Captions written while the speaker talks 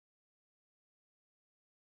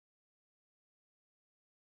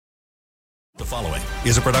The following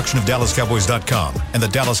is a production of DallasCowboys.com and the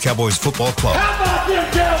Dallas Cowboys Football Club. How about them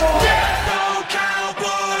Cowboys? Yeah, go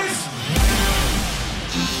Cowboys!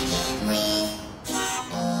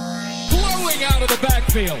 Blowing out of the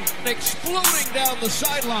backfield, exploding down the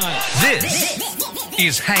sideline. This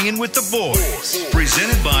is Hanging with the Boys,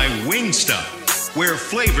 presented by Wingstop, where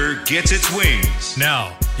flavor gets its wings.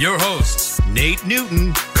 Now, your hosts, Nate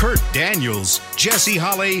Newton, Kurt Daniels, Jesse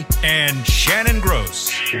Holley, and Shannon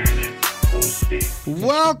Gross.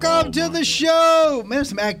 Welcome to the show. Man,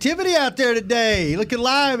 some activity out there today. Looking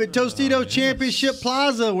live at Tostito Championship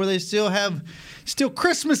Plaza, where they still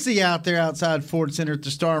Christmassy out there outside Ford Center at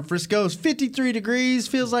the Star in Frisco. It's 53 degrees,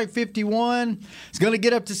 feels like 51. It's going to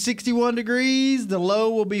get up to 61 degrees. The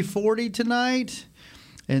low will be 40 tonight.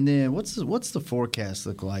 And then what's the forecast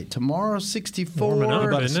look like? Tomorrow, 64.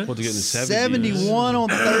 Supposed to get in the 71 on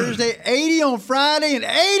Thursday, 80 on Friday, and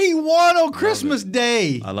 81 on Christmas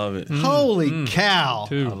Day. I love it. Holy cow.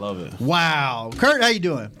 I love it. Wow. Kurt, how you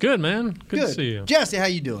doing? Good, man. Good to see you. Jesse, how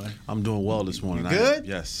you doing? I'm doing well this morning. Good?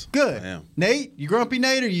 Yes. Good. I am. Nate, you grumpy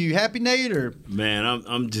Nate, or you happy Nate, or Man,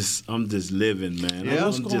 I'm just living, man. Yeah?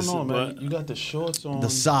 What's I'm going just, on, man? what- You got the shorts on. the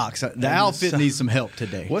socks? The outfit needs some help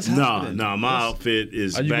today. What's No, happening? my outfit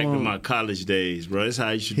is Are you back to going- my college days, bro. That's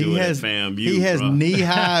how you should do it at FAMU. He has bro.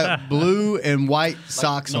 knee-high blue and white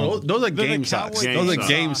socks No, on. those are game socks. Game Those are socks.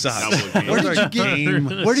 game socks. That's what Where game did you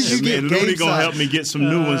get? Where did you get Man, game Looney gonna socks? help me get some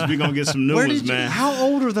new ones. We gonna get some new Where ones, did you? man. How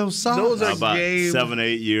old are those socks? Those are About game 7,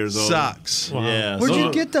 8 years old. socks. Wow. Yeah. Where'd so-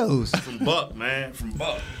 you get those? From Buck, man? From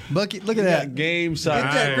Buck. Bucket, look at You that. got game socks.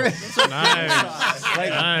 Get that great-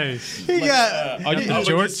 Nice. He got. Are you, I'm gonna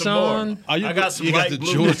get Jorts some more. on? are you, I got some you got light the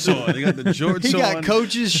blue. jorts on. You got the jorts He on. got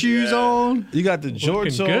coach's shoes on. You got the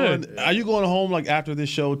jorts Looking on. good. Are you going home like after this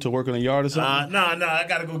show to work in the yard or something? No, I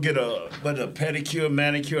gotta go get a pedicure,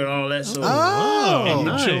 manicure, and all that. So, Oh,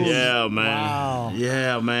 nice. yeah, man. Wow.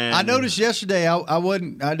 Yeah, man. I noticed yesterday.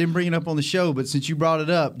 I didn't bring it up on the show, but since you brought it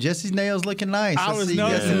up, Jesse's nails looking nice. I was see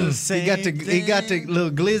noticing the same He got the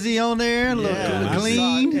little glizzy on there, little I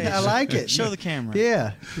gleam. I like it. Show the camera.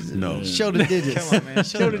 Yeah. No. Show the digits. Come on, man.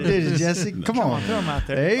 Show the digits, Jesse. Come on. Throw them out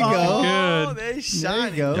there. There you go. Oh, Good. they There you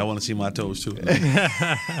shiny. go. Y'all want to see my toes too?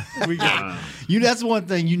 That's one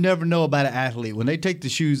thing you never know about an athlete. When they take the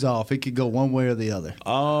shoes off, it could go one way or the other.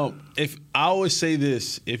 If I always say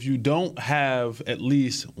this, if you don't have at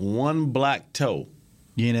least one black toe,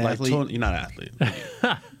 You ain't an like athlete. you're not an athlete.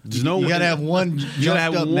 There's no You gotta have one You gotta junked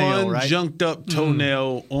have up one nail, right? junked up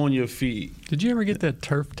toenail on your feet. Did you ever get that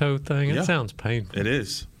turf toe thing? It Yeah. sounds painful. It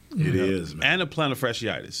is, It is, man. and a plantar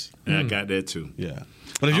fasciitis. And I got that too. Yeah,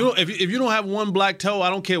 but if you don't have one black toe, I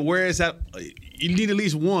don't care where it's at. You need at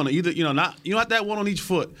least one. Either you don't have that one on each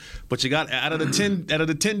foot, but you got out of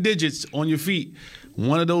the 10 digits on your feet,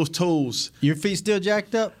 one of those toes. Your feet still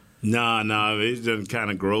jacked up? No, it doesn't kind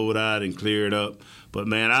of grow it out and clear it up. But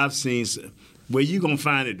man, I've seen where you gonna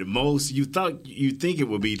find it the most. You think it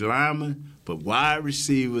would be linemen, but wide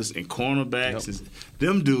receivers and cornerbacks is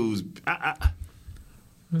them dudes.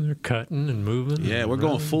 They're cutting and moving. Yeah, and we're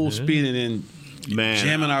going running. full Yeah. speed and then Man,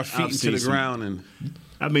 jamming our I've feet into seen the some- ground. And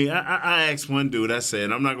I mean, I asked one dude. I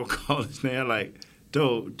said, I'm not gonna call his name. Like,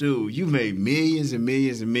 dude, you made millions and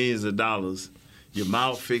millions and millions of dollars. Your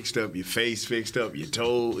mouth fixed up, your face fixed up, your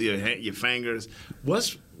toe, your fingers.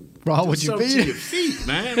 What's Wrong with your up to feet? your feet,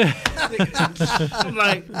 man. I'm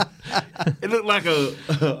like, it looked like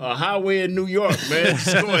a highway in New York, man.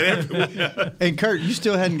 It's going everywhere. And Kurt, you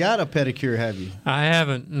still hadn't got a pedicure, have you? I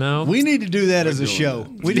haven't. No. We need to do that as a doing show.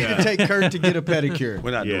 that. We need to take Kurt to get a pedicure.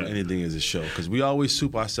 we're not Yeah. doing anything as a show because we always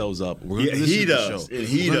soup ourselves up. We're gonna Yeah, do this he as a does, show. and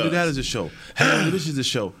he We're gonna do does. that as a show. Hey, this is a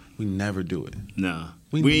show. We never do it. Nah.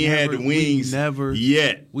 We We ain't had never- the wings we never-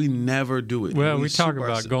 yet. We never do it. Well, we talk soup about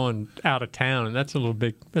ourselves. going out of town, and that's a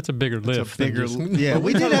bigger lift. than Bigger, just- yeah,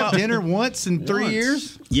 we did have dinner once in 3 Once.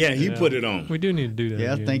 years. Yeah, he Yeah. put it on. We do need to do that.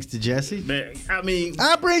 Yeah, again. thanks to Jesse. Man, I mean,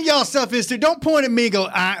 I bring y'all stuff, Mister. Don't point at me. And go,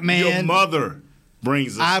 your man. mother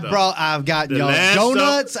brings us stuff. I've gotten The y'all last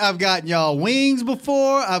donuts. I've gotten y'all wings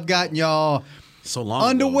before. I've gotten y'all so long ago.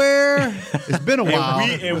 underwear. It's been a while.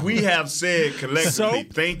 And we have said collectively, Soap?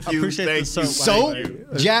 thank I you, appreciate the thank you. soap.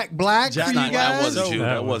 Soap, Jack Black for you That guys. wasn't you.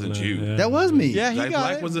 That wasn't you. Yeah. That was me. Yeah, he Jack got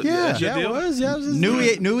Black it. was it? Yeah. That's your Yeah, it deal? was. Yeah, it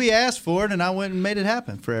was Knew he asked for it, and I went and made it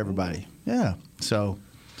happen for everybody. Yeah. So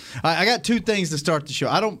I got two things to start the show.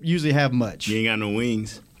 I don't usually have much. You ain't got no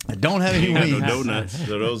wings. I don't have any You ain't got wings. no donuts.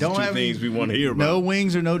 So those Don't are two have things any- we want to hear about. No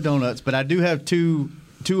wings or no donuts, but I do have two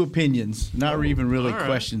opinions, not even really all right.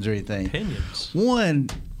 questions or anything. Opinions. One,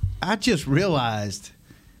 I just realized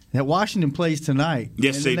that Washington plays tonight.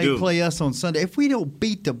 Yes, and they then do. They play us on Sunday. If we don't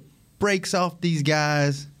beat the brakes off these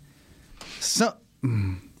guys,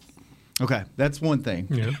 Okay, that's one thing.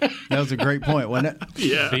 Yeah. That was a great point, wasn't it?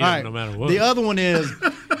 Yeah. Beat All 'em right. no matter what. The other one is,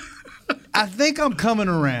 I think I'm coming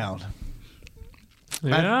around.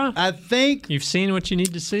 Yeah. I think You've seen what you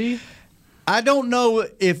need to see? I don't know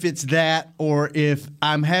if it's that or if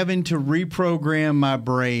I'm having to reprogram my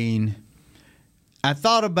brain. I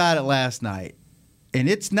thought about it last night, and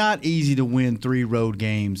it's not easy to win 3 road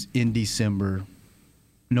games in December,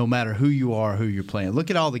 no matter who you are, who you're playing. Look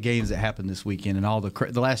at all the games that happened this weekend and all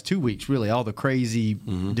the last 2 weeks, really, all the crazy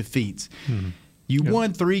defeats. You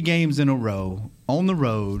won 3 games in a row on the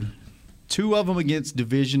road, 2 of them against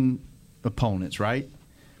division opponents, right?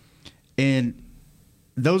 And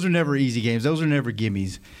those are never easy games. Those are never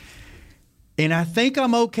gimmies. And I think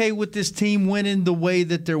I'm okay with this team winning the way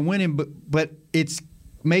that they're winning, but it's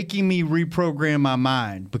making me reprogram my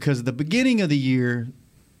mind because at the beginning of the year,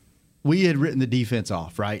 we had written the defense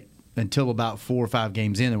off, right? Until about 4 or 5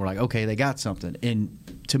 games in, and we're like, okay, they got something. And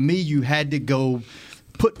to me, you had to go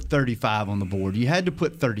put 35 on the board. You had to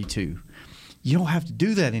put 32. You don't have to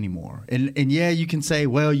do that anymore. And yeah, you can say,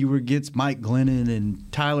 well, you were against Mike Glennon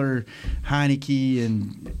and Tyler Heineke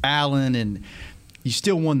and Allen, and you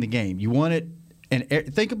still won the game. You won it. And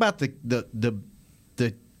think about the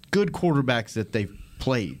good quarterbacks that they've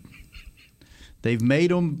played. They've made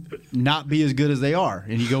them not be as good as they are.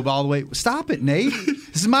 And you go all the way. Stop it, Nate.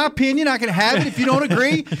 This is my opinion. I can have it. If you don't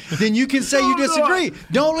agree, then you can say you disagree.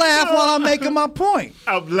 Don't laugh while I'm making my point.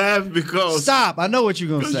 I'm laughing because Stop. I know what you're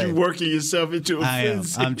going to say. you're working yourself into a I am.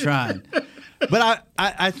 fence. I'm trying. But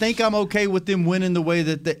I think I'm okay with them winning the way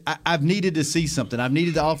that I've needed to see something. I've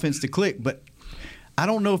needed the offense to click, but I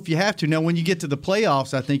don't know if you have to. Now, when you get to the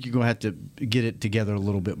playoffs, I think you're going to have to get it together a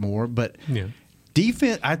little bit more. But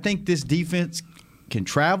defense, I think this defense can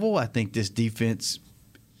travel. I think this defense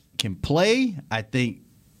can play. They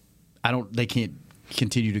can't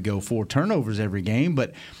continue to go 4 turnovers every game,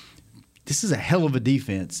 but this is a hell of a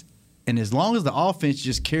defense. And as long as the offense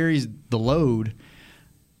just carries the load,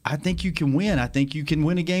 I think you can win. I think you can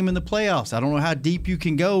win a game in the playoffs. I don't know how deep you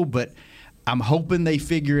can go, but I'm hoping they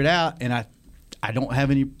figure it out. And I don't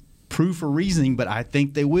have any proof or reasoning, but I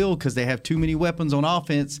think they will because they have too many weapons on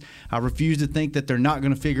offense. I refuse to think that they're not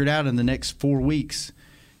going to figure it out in the next 4 weeks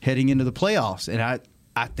heading into the playoffs. And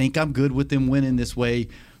I think I'm good with them winning this way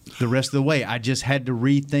the rest of the way. I just had to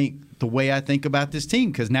rethink the way I think about this team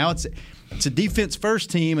because now it's a defense first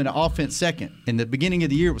team and an offense second. And the beginning of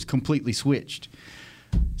the year it was completely switched.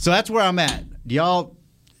 So that's where I'm at. Y'all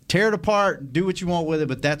tear it apart, do what you want with it,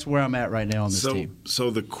 but that's where I'm at right now on this team. So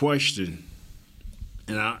the question,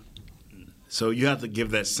 so you have to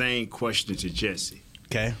give that same question to Jesse.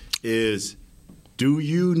 Okay. Is do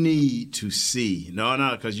you need to see? No,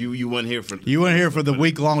 because you weren't here for. You weren't here for the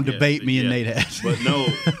week-long debate me and Nate had. But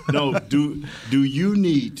no. Do you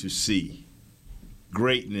need to see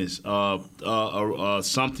greatness,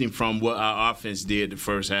 something from what our offense did the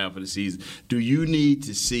first half of the season? Do you need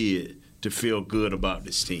to see it to feel good about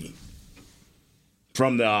this team?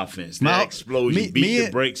 From the offense, that explosion, beat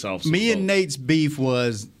the brakes off. Me and Nate's beef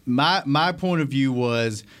was my point of view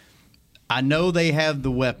was I know they have the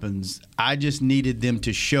weapons. I just needed them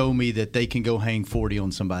to show me that they can go hang 40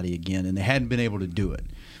 on somebody again, and they hadn't been able to do it.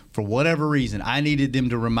 For whatever reason, I needed them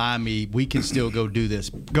to remind me we can still go do this.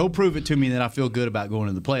 Go prove it to me, and then I feel good about going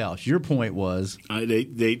to the playoffs. Your point was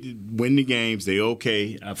they win the games. They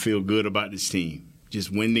okay. I feel good about this team.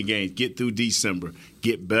 Just win the games. Get through December.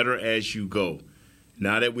 Get better as you go.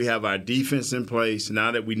 Now that we have our defense in place, now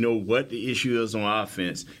that we know what the issue is on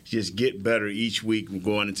offense, just get better each week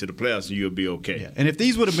going into the playoffs, and you'll be okay. Yeah. And if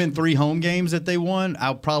these would have been 3 home games that they won,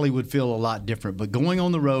 I probably would feel a lot different. But going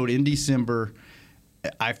on the road in December,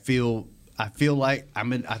 I feel like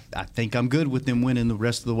I think I'm good with them winning the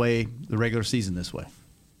rest of the way, the regular season this way.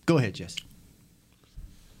 Go ahead, Jesse.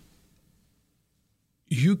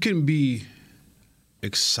 You can be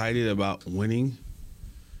excited about winning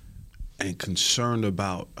and concerned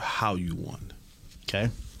about how you won. Okay.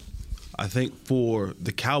 I think for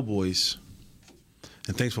the Cowboys,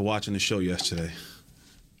 and thanks for watching the show yesterday.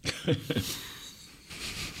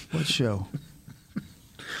 What show? What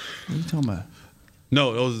are you talking about?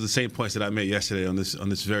 No, those are the same points that I made yesterday on this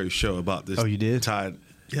very show about this. Oh, you did? Tide.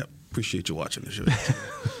 Yep. Appreciate you watching the show.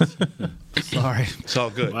 Sorry. It's all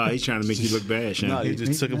good. Wow, he's trying to make you look bad, Sean. No, you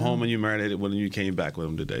just took him home and you marinated when you came back with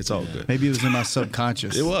him today. It's all good. Maybe it was in my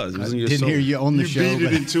subconscious. It was. It was I in your didn't soul. hear you on the show. You beat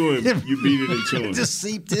it into him. You beat it into him. It just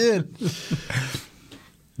seeped in.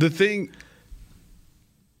 The thing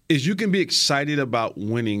is you can be excited about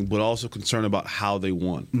winning, but also concerned about how they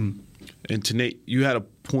won. And to Nate, you had a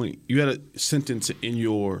point. You had a sentence in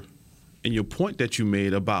your point that you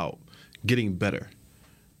made about getting better.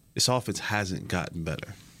 This offense hasn't gotten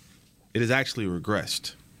better. it has actually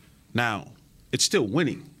regressed. Now, it's still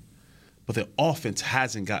winning, but the offense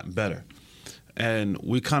hasn't gotten better. And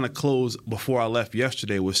we kind of closed before I left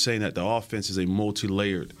yesterday with saying that the offense is a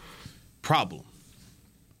multi-layered problem.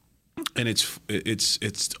 And it's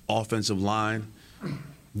offensive line.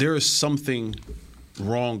 There is something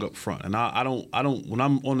wrong up front. And I don't when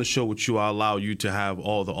I'm on the show with you, I allow you to have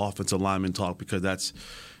all the offensive linemen talk because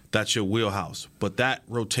that's your wheelhouse. But that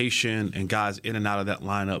rotation and guys in and out of that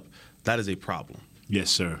lineup, that is a problem. Yes,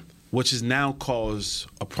 sir. Which has now caused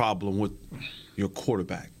a problem with your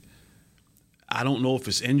quarterback. I don't know if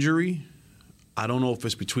it's injury. I don't know if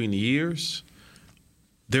it's between the years.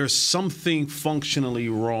 There's something functionally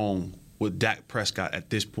wrong with Dak Prescott at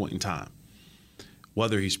this point in time.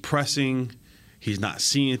 Whether he's pressing, he's not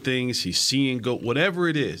seeing things, he's seeing go, whatever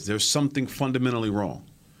it is, there's something fundamentally wrong.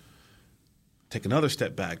 Take another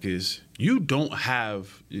step back is you don't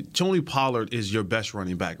have – Tony Pollard is your best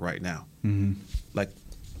running back right now. Mm-hmm. Like,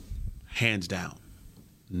 hands down.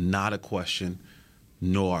 Not a question,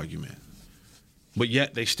 no argument. But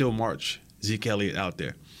yet they still march Zeke Elliott out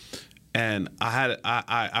there. And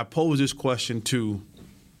I posed this question to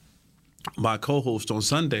my co-host on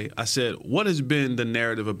Sunday. I said, what has been the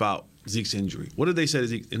narrative about Zeke's injury? What did they say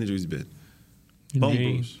Zeke's injury has been? Bone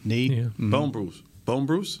bruise. Knee. Yeah. Mm-hmm. Bone bruise. Bone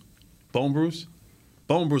bruise? Bone bruise?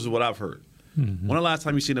 Bone bruise is what I've heard. Mm-hmm. When the last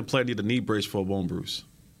time you seen a player need a knee brace for a bone bruise?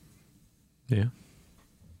 Yeah.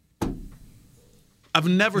 I've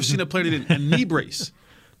never seen a player need a knee brace.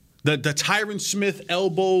 The Tyron Smith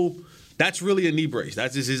elbow, that's really a knee brace.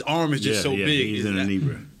 That's just his arm is just so big. He's in a knee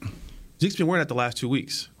brace. Zeke's been wearing that the last 2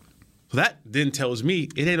 weeks. So that then tells me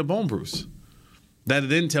it ain't a bone bruise. That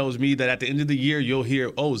then tells me that at the end of the year you'll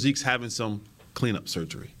hear, oh, Zeke's having some cleanup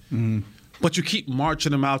surgery. Mm-hmm. But you keep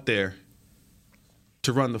marching him out there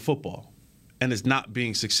to run the football, and it's not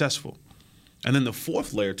being successful. And then the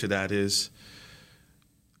fourth layer to that is,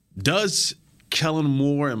 does Kellen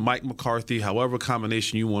Moore and Mike McCarthy, however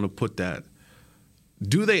combination you want to put that,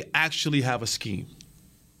 do they actually have a scheme?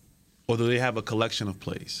 Or do they have a collection of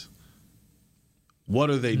plays? What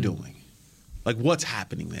are they doing? Like, what's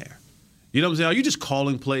happening there? You know what I'm saying? Are you just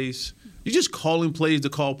calling plays? You're just calling plays to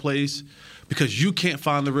call plays because you can't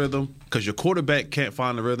find the rhythm, because your quarterback can't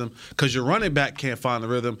find the rhythm, because your running back can't find the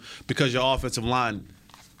rhythm, because your offensive line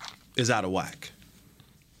is out of whack.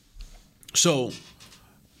 So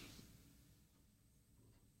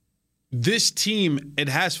this team, it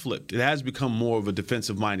has flipped. It has become more of a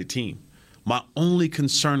defensive-minded team. My only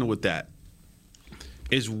concern with that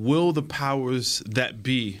is, will the powers that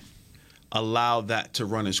be allow that to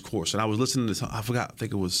run its course? And I was listening to this, I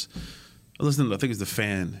think it's The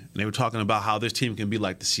Fan, and they were talking about how this team can be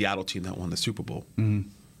like the Seattle team that won the Super Bowl. Mm-hmm.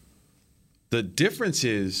 The difference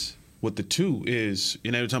is, with the two is,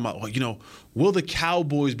 they're talking about, well, will the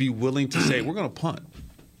Cowboys be willing to say, we're going to punt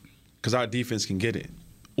because our defense can get it?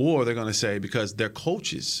 Or they're going to say, because their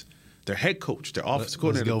coaches, their head coach, their offensive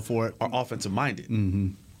coordinator go for it. Are offensive-minded,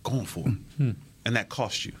 going for it. Mm-hmm. And that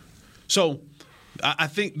costs you. So I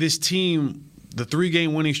think this team, the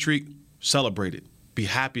 3-game winning streak, celebrate it. Be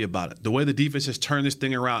happy about it. The way the defense has turned this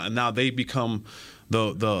thing around, and now they become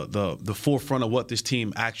the forefront of what this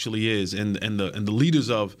team actually is, and the leaders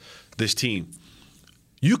of this team.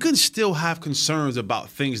 You can still have concerns about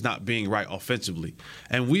things not being right offensively.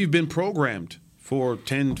 And we've been programmed for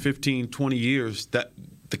 10, 15, 20 years that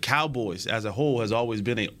the Cowboys as a whole has always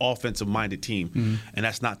been an offensive-minded team, and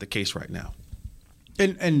that's not the case right now.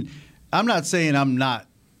 And I'm not saying I'm not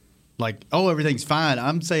like, oh, everything's fine.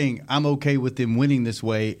 I'm saying I'm okay with them winning this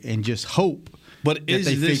way and just hope but that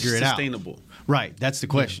they figure it out. Sustainable? Right, that's the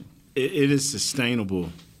question. It is sustainable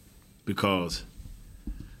because,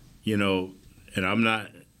 and I'm not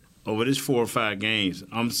 – over this 4 or 5 games,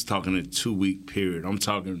 I'm just talking a 2-week period. I'm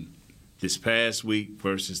talking this past week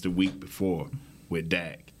versus the week before with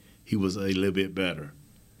Dak. He was a little bit better.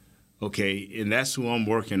 Okay, and that's who I'm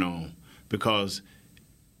working on because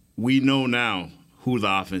we know now who the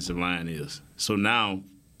offensive line is. So now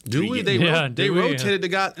 – Do we? They rotated the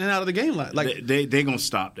guy in and out of the game. Like they're going to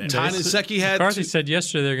stop that. Tynan Secchi had McCarthy said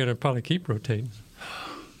yesterday they're going to probably keep rotating.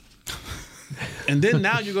 And then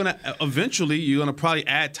now you're going to probably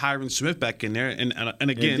add Tyron Smith back in there. And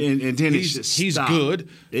again, and then he's good.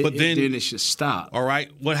 But then it should stop. All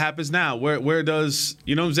right, what happens now? Where does,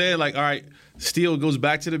 you know what I'm saying? Like, all right, Steele goes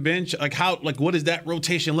back to the bench. Like, what does that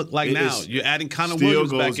rotation look like now? You're adding Connor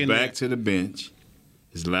Williams back in there. Steele goes back to the bench.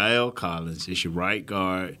 It's La'el Collins. It's your right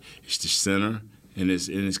guard. It's the center, and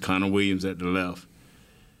it's Connor Williams at the left.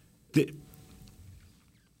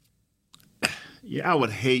 I would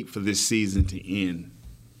hate for this season to end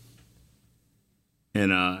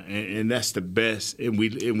And that's the best. And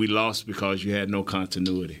we lost because you had no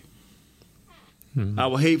continuity. Mm-hmm. I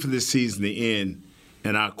would hate for this season to end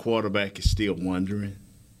and our quarterback is still wondering.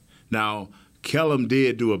 Now, Kellum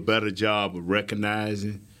did do a better job of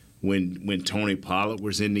recognizing when Tony Pollard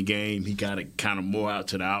was in the game. He got it kind of more out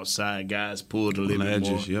to the outside guys, pulled a little bit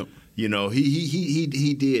more. Yep. You know, he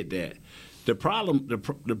did that. The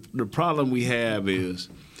problem we have is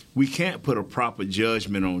we can't put a proper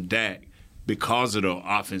judgment on Dak because of the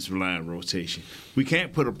offensive line rotation. We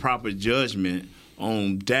can't put a proper judgment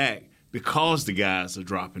on Dak because the guys are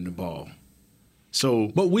dropping the ball.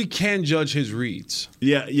 But we can judge his reads.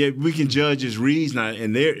 Yeah, we can judge his reads now,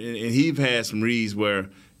 and he's had some reads where,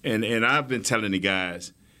 and I've been telling the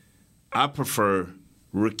guys, I prefer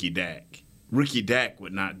rookie Dak. Rookie Dak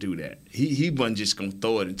would not do that. He wasn't just gonna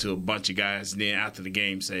throw it into a bunch of guys and then after the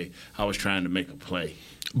game say, I was trying to make a play.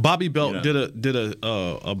 Bobby Belt did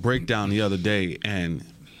a breakdown the other day, and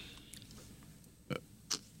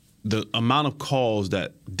the amount of calls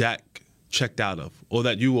that Dak checked out of, or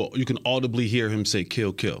that you can audibly hear him say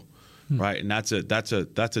kill, right? And that's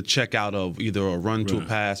a check out of either a run to a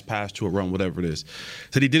pass to a run, whatever it is.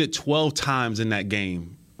 So he did it 12 times in that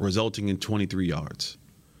game, resulting in 23 yards.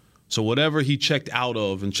 So whatever he checked out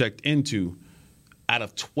of and checked into, out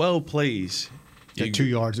of 12 plays, 2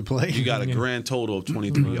 yards a play. You got a grand total of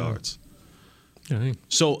 23 yards.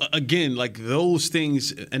 So again, like those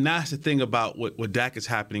things, and that's the thing about what Dak is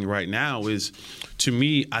happening right now is, to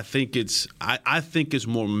me, I think it's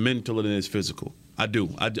more mental than it is physical. I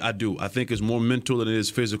do. I think it's more mental than it is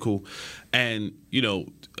physical, and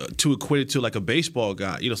to equate it to like a baseball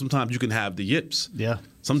guy, sometimes you can have the yips. Yeah.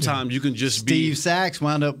 Sometimes you can just Steve Sachs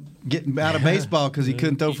wound up getting out of baseball because he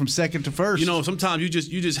couldn't throw from second to first. Sometimes you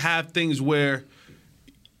just have things where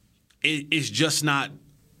it's just not.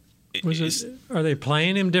 Are they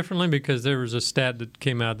playing him differently? Because there was a stat that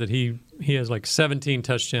came out that he has like 17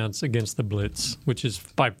 touchdowns against the blitz, which is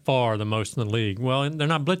by far the most in the league. Well, they're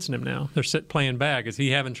not blitzing him now. They're playing back. Is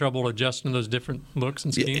he having trouble adjusting those different looks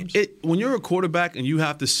and schemes? When you're a quarterback and you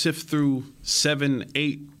have to sift through 7,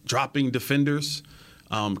 8 dropping defenders,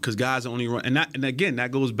 because guys only run, and again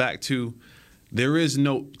that goes back to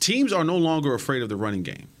teams are no longer afraid of the running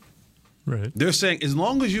game. Right. They're saying as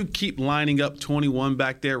long as you keep lining up 21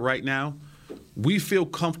 back there right now, we feel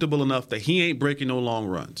comfortable enough that he ain't breaking no long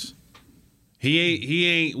runs. We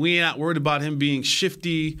ain't not worried about him being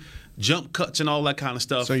shifty, jump cuts and all that kind of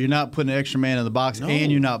stuff. So you're not putting an extra man in the box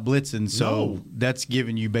and you're not blitzing. So that's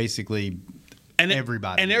giving you basically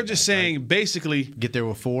everybody. And they're just saying basically get there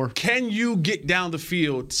with 4. Can you get down the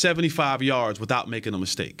field 75 yards without making a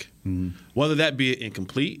mistake? Mm-hmm. Whether that be an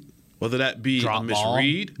incomplete, whether that be a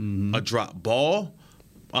misread, a drop ball,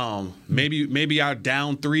 maybe our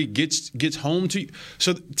down 3 gets home to you.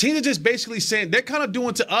 So teams are just basically saying they're kind of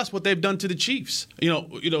doing to us what they've done to the Chiefs.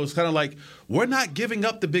 It's kind of like we're not giving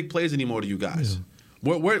up the big plays anymore to you guys.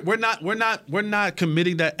 Yeah. We're not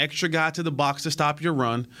committing that extra guy to the box to stop your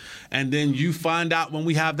run, and then you find out when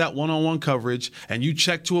we have that one-on-one coverage and you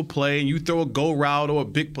check to a play and you throw a go route or a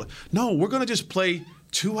big play. No, we're gonna just play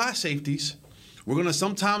 2 high safeties. We're going to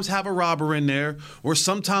sometimes have a robber in there. We're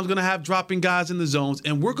sometimes going to have dropping guys in the zones.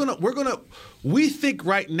 And we think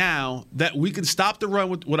right now that we can stop the run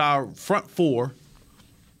with our front 4,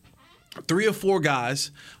 3 or 4 guys.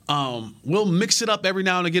 We'll mix it up every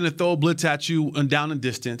now and again and throw a blitz at you and down in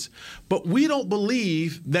distance. But we don't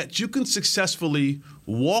believe that you can successfully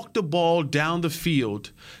walk the ball down the field.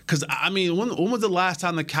 Because, when was the last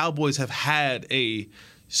time the Cowboys have had a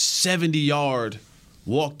 70-yard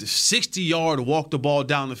 60-yard walk the ball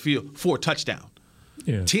down the field for a touchdown?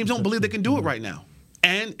 Yeah, teams don't believe they can do it right now.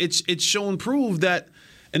 And it's shown proof that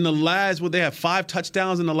in the last, they have 5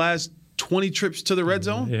 touchdowns in the last 20 trips to the red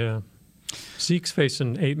zone? Yeah. Zeke's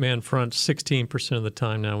facing 8-man front 16% of the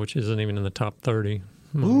time now, which isn't even in the top 30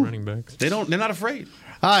 among running backs. They're not afraid.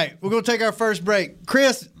 All right, we're going to take our first break.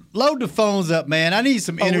 Chris, load the phones up, man. I need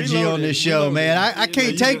some energy on this show, man. I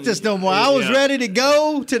can't take this no more. I was ready to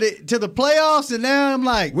go to the playoffs, and now I'm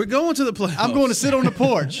like, we're going to the playoffs. I'm going to sit on the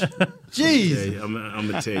porch. Jeez. I'm going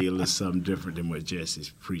to tell you a little something different than what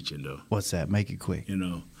Jesse's preaching, though. What's that? Make it quick.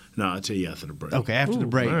 No, I'll tell you after the break. Okay, after the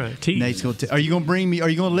break. All right. Nate's going to. Are you going to bring me? Are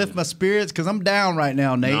you going to lift my spirits? Because I'm down right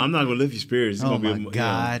now, Nate. No, I'm not going to lift your spirits. It's going to be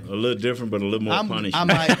a little different, but a little more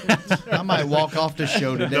punishment. I might walk off the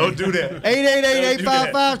show today. Don't do that.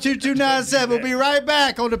 888-855-2297. We'll be right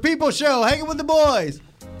back on the People Show, hanging with the boys.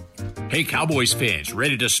 Hey, Cowboys fans,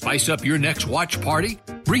 ready to spice up your next watch party?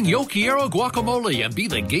 Bring Yo Quiero guacamole and be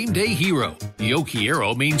the game day hero. Yo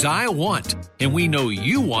Quiero means I want, and we know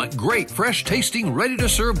you want great, fresh-tasting,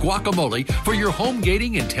 ready-to-serve guacamole for your home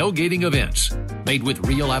gating and tailgating events. Made with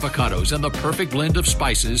real avocados and the perfect blend of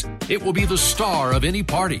spices, it will be the star of any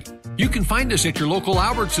party. You can find us at your local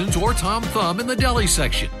Albertsons or Tom Thumb in the deli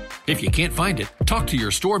section. If you can't find it, talk to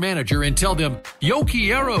your store manager and tell them, Yo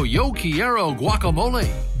quiero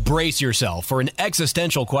guacamole. Brace yourself for an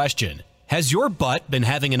existential question. Has your butt been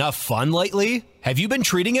having enough fun lately? Have you been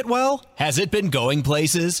treating it well? Has it been going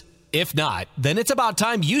places? If not, then it's about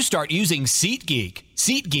time you start using SeatGeek.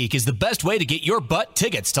 SeatGeek is the best way to get your butt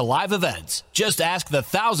tickets to live events. Just ask the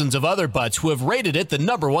thousands of other butts who have rated it the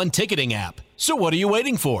 #1 ticketing app. So what are you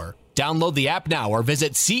waiting for? Download the app now or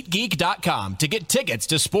visit SeatGeek.com to get tickets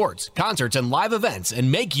to sports, concerts, and live events and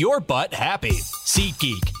make your butt happy.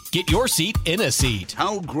 SeatGeek. Get your seat in a seat.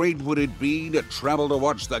 How great would it be to travel to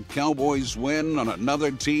watch the Cowboys win on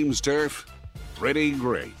another team's turf? Pretty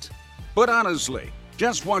great. But honestly,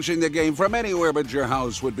 just watching the game from anywhere but your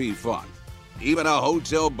house would be fun. Even a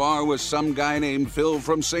hotel bar with some guy named Phil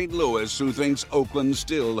from St. Louis who thinks Oakland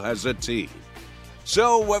still has a team.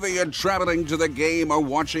 So whether you're traveling to the game or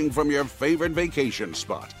watching from your favorite vacation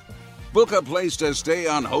spot, book a place to stay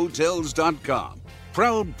on Hotels.com.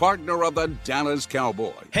 Proud partner of the Dallas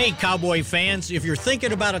Cowboys. Hey, Cowboy fans, if you're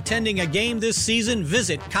thinking about attending a game this season,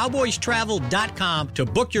 visit CowboysTravel.com to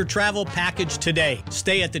book your travel package today.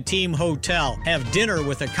 Stay at the team hotel, have dinner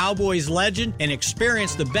with a Cowboys legend, and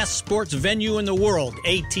experience the best sports venue in the world,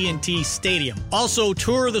 AT&T Stadium. Also,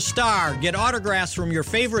 tour the Star, get autographs from your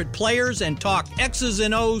favorite players, and talk X's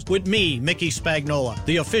and O's with me, Mickey Spagnola.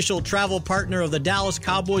 The official travel partner of the Dallas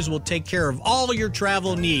Cowboys will take care of all your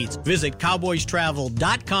travel needs. Visit CowboysTravel.com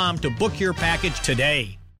to book your package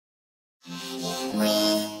today.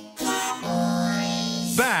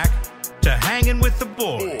 Back to Hanging with the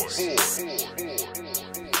Boys.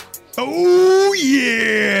 Oh,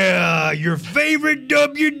 yeah! Your favorite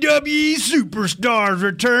WWE superstars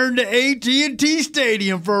return to AT&T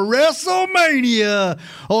Stadium for WrestleMania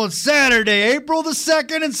on Saturday, April the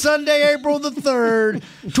 2nd and Sunday, April the 3rd,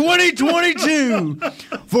 2022.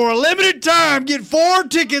 For a limited time, get 4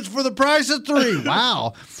 tickets for the price of 3.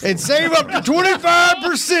 Wow. And save up to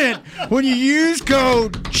 25% when you use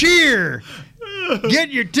code CHEER. Get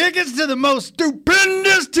your tickets to the most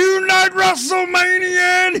stupendous two-night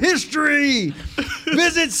WrestleMania in history.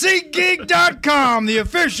 Visit SeatGeek.com, the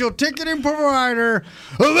official ticketing provider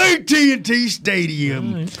of AT&T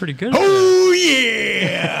Stadium. He's pretty good. Oh,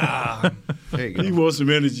 yeah. He wants some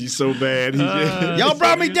energy so bad. Y'all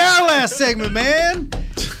brought me down last segment, man.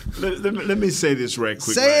 Let me say this right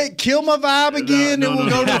quick. Say it, kill my vibe again, then we'll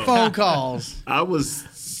go to the phone calls. I was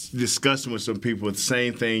discussing with some people the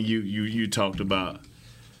same thing you talked about,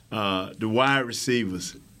 the wide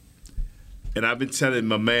receivers. And I've been telling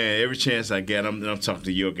my man every chance I get, I'm talking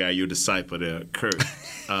to your guy, your disciple there, Kurt.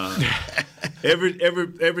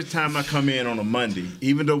 Every time I come in on a Monday,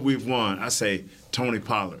 even though we've won, I say, Tony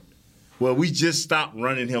Pollard. Well, we just stopped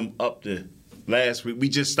running him up the last week. We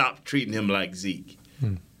just stopped treating him like Zeke.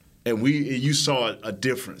 And you saw a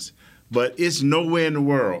difference. But it's nowhere in the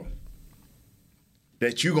world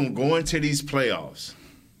that you're going to go into these playoffs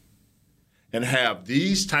and have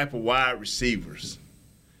these type of wide receivers,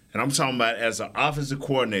 and I'm talking about as an offensive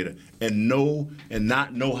coordinator, and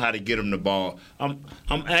not know how to get them the ball. I'm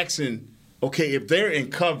asking, okay, if they're in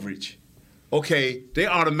coverage, okay, they're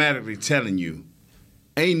automatically telling you,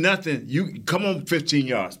 ain't nothing, you come on 15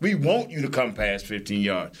 yards. We want you to come past 15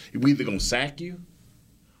 yards. We either going to sack you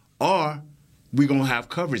or we're going to have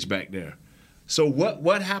coverage back there. So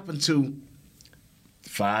what happened to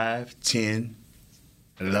 5, 10,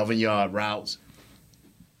 11-yard routes,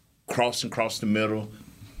 cross the middle,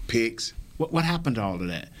 picks? What happened to all of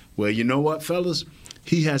that? Well, you know what, fellas?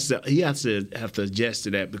 He has to adjust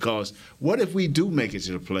to that, because what if we do make it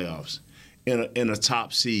to the playoffs in a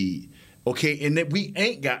top seed? Okay, and that we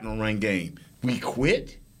ain't got no run game. We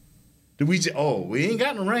quit? Did we say, we ain't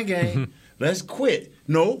got no run game. Let's quit.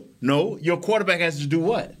 No, your quarterback has to do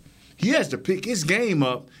what? He has to pick his game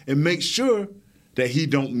up and make sure that he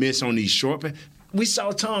don't miss on these short passes. We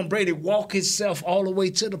saw Tom Brady walk himself all the way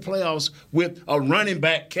to the playoffs with a running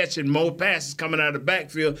back catching more passes coming out of the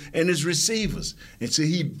backfield and his receivers. And so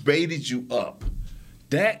he baited you up.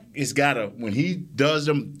 That is got to, when he does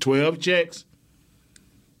them 12 checks,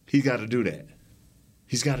 he's got to do that.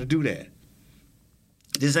 He's got to do that.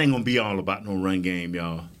 This ain't going to be all about no run game,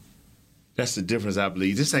 y'all. That's the difference, I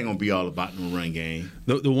believe. This ain't gonna be all about no run game.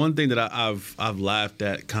 The one thing that I've laughed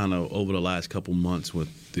at kind of over the last couple months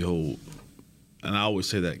with the whole, and I always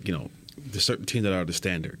say that, the certain teams that are the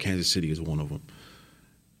standard. Kansas City is one of them.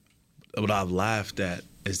 What I've laughed at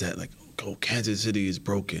is that Kansas City is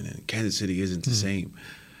broken and Kansas City isn't the same,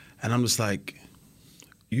 and I'm just like,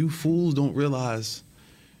 you fools don't realize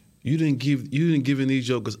you didn't give these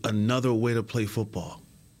jokers another way to play football.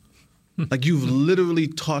 Like, you've literally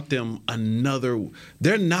taught them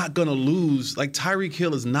they're not going to lose. Like, Tyreek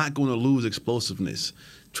Hill is not going to lose explosiveness.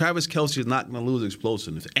 Travis Kelce is not going to lose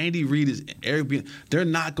explosiveness. Andy Reid they're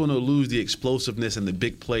not going to lose the explosiveness and the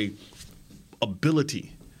big play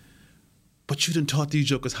ability. But you done taught these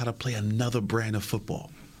jokers how to play another brand of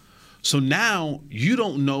football. So now you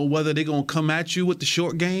don't know whether they're going to come at you with the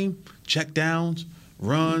short game, check downs,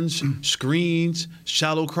 runs, screens,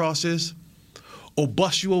 shallow crosses, or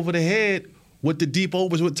bust you over the head with the deep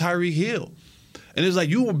overs with Tyreek Hill. And it's like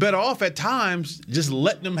you were better off at times just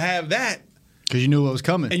letting them have that. Because you knew it was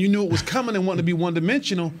coming. And you knew it was coming and wanted to be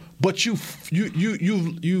one-dimensional, but you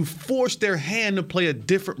forced their hand to play a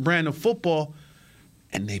different brand of football,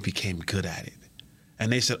 and they became good at it.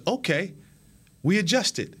 And they said, okay, we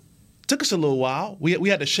adjusted. Took us a little while. We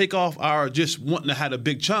had to shake off our just wanting to have the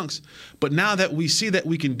big chunks. But now that we see that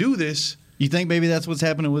we can do this. You think maybe that's what's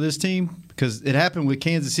happening with this team? Because it happened with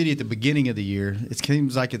Kansas City at the beginning of the year. It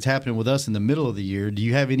seems like it's happening with us in the middle of the year. Do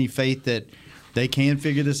you have any faith that they can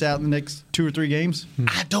figure this out in the next 2 or 3 games?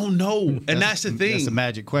 I don't know. And that's the thing. That's the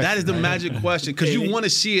magic question. That is the magic question. Because you want to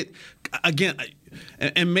see it, again,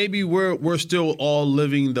 and maybe we're still all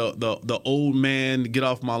living the old man, get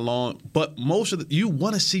off my lawn. But most of you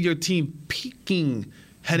want to see your team peaking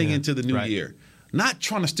heading into the new year. Not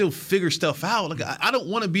trying to still figure stuff out. Like, I don't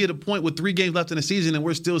want to be at a point with 3 games left in the season and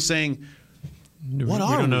we're still saying, what are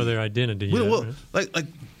we? We don't know their identity yet.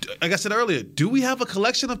 Like I said earlier, do we have a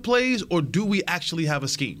collection of plays or do we actually have a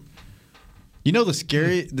scheme? You know, the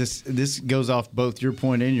scary this goes off both your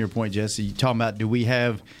point and your point, Jesse. You're talking about, do we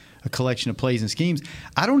have a collection of plays and schemes?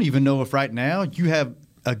 I don't even know if right now you have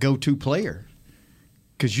a go-to player.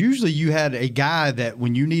 Because usually you had a guy that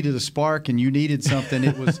when you needed a spark and you needed something,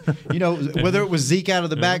 it was, whether it was Zeke out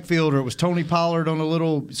of the backfield or it was Tony Pollard on a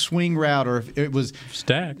little swing route or if it was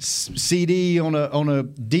CD on a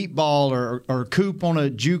deep ball or Coop on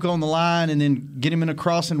a juke on the line and then get him in a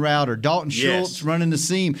crossing route or Dalton Schultz running the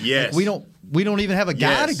seam. Yes. Like we don't even have a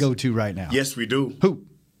guy to go to right now. Yes, we do. Who?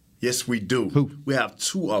 Yes, we do. Who? We have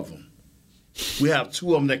 2 of them. We have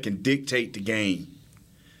 2 of them that can dictate the game.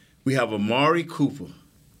 We have Amari Cooper,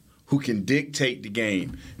 who can dictate the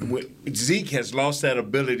game. Zeke has lost that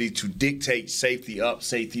ability to dictate safety up,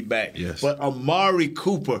 safety back. Yes. But Amari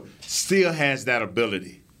Cooper still has that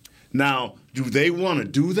ability. Now, do they want to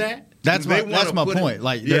do that? That's my point.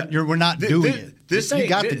 We're not doing it. You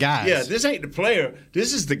got the guys. Yeah, this ain't the player.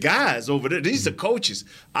 This is the guys over there. These are the coaches.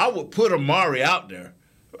 I would put Amari out there.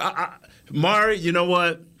 Amari, you know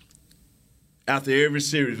what? After every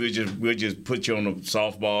series, we'll just put you on a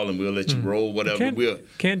softball and we'll let you roll, whatever.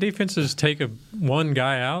 Can't defenses take one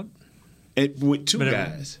guy out? With 2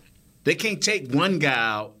 guys. They can't take one guy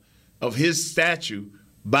out of his stature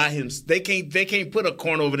by him. They can't put a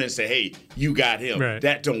corner over there and say, hey, you got him. Right.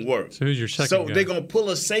 That don't work. So who's your second guy? So they're going to pull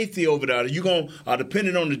a safety over there.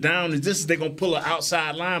 Depending on the down, they're going to pull an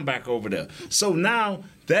outside linebacker over there. So now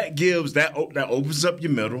that gives that opens up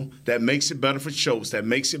your middle. That makes it better for Schultz. That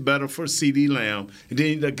makes it better for CeeDee Lamb. And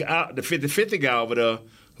then the 50-50 guy over there,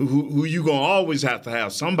 who you going to always have to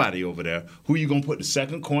have somebody over there. Who you going to put the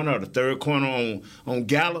second corner or the third corner on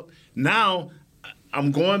Gallup? Now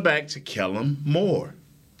I'm going back to Kellen Moore.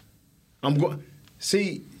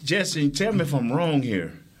 See, Jesse, tell me if I'm wrong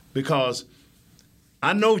here, because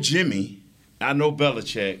I know Jimmy, I know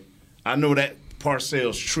Belichick, I know that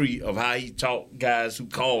Parcells tree of how he taught guys who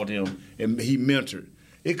called him and he mentored.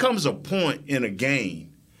 It comes a point in a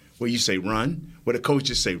game where you say run, where the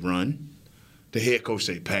coaches say run, the head coach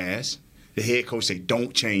say pass, the head coach say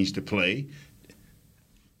don't change the play.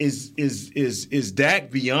 Is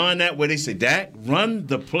Dak beyond that, where they say, Dak, run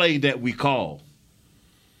the play that we call?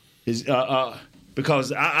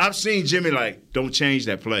 Because I've seen Jimmy don't change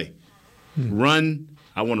that play. Run.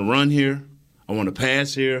 I want to run here. I want to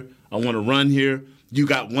pass here. I want to run here. You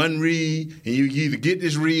got one read, and you either get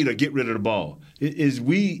this read or get rid of the ball. Is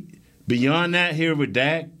we beyond that here with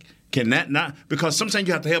Dak? Can that not? Because sometimes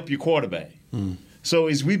you have to help your quarterback. So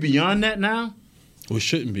is we beyond that now? We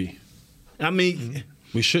shouldn't be. I mean,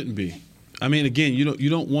 we shouldn't be. I mean, again, you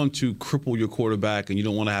don't want to cripple your quarterback and you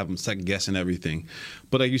don't want to have him second guessing everything.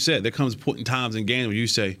 But like you said, there comes point in times in games where you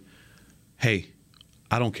say, hey,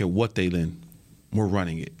 I don't care what they win, we're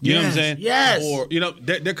running it. You know what I'm saying? Yes. Or,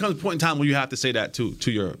 there comes a point in time where you have to say that to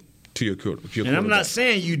your quarterback. And I'm not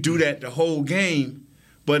saying you do that the whole game,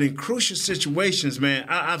 but in crucial situations, man,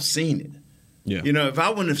 I've seen it. Yeah. If I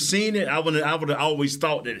wouldn't have seen it, I would have always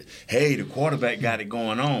thought that, hey, the quarterback got it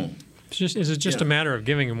going on. Is it just a matter of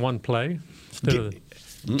giving him one play?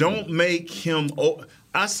 Don't make him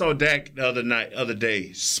I saw Dak the other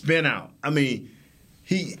day spin out. I mean,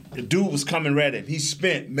 the dude was coming right at him. He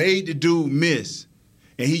spent, made the dude miss,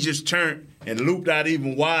 and he just turned and looped out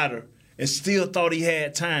even wider and still thought he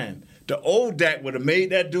had time. The old Dak would have made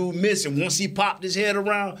that dude miss, and once he popped his head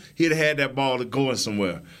around, he'd have had that ball going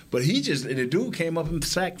somewhere. But and the dude came up and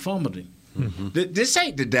fumbled him. Mm-hmm. This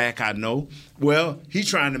ain't the Dak I know. Well, he's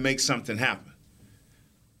trying to make something happen.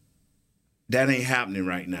 That ain't happening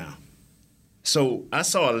right now. So I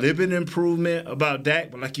saw a little bit of improvement about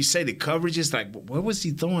Dak, but like you say, the coverage is like, where was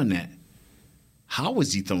he throwing that? How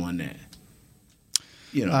was he throwing that?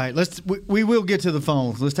 All right, we will get to the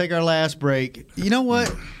phones. Let's take our last break. You know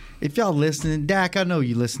what? If y'all listening, Dak, I know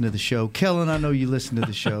you listen to the show. Kellen, I know you listen to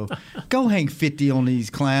the show. Go hang 50 on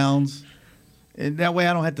these clowns. And that way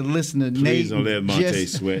I don't have to listen to Nate. Please don't let Monte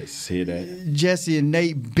Sweat hear that. Jesse and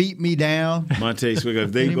Nate beat me down. Monte Sweat,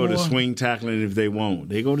 if they go to swing tackling, if they won't.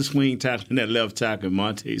 They go to swing tackling that left tackle,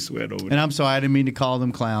 Monte Sweat over there. And I'm sorry, I didn't mean to call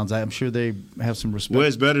them clowns. I'm sure they have some respect. Well,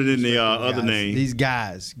 it's better than the other name. These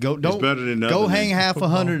guys. It's better than the go other hang name.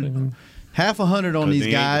 half a hundred on these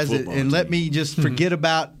guys and let me just forget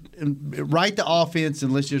about write the offense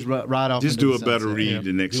and let's just ride off. Just do a better read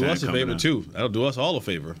the next time. Do us a favor, too. That'll do us all a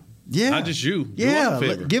favor. Yeah. Not just you. Yeah. Do us a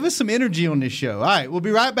favor. Give us some energy on this show. All right. We'll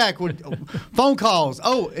be right back with phone calls.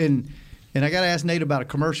 Oh, and I got to ask Nate about a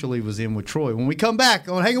commercial he was in with Troy. When we come back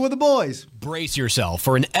on Hanging with the Boys. Brace yourself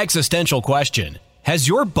for an existential question. Has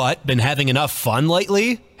your butt been having enough fun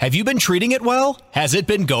lately? Have you been treating it well? Has it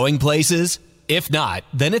been going places? If not,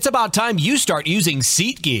 then it's about time you start using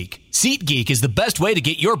SeatGeek. SeatGeek is the best way to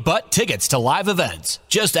get your butt tickets to live events.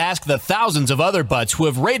 Just ask the thousands of other butts who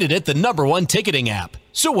have rated it the #1 ticketing app.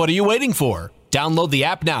 So what are you waiting for? Download the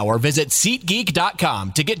app now or visit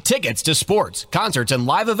SeatGeek.com to get tickets to sports, concerts, and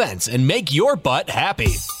live events and make your butt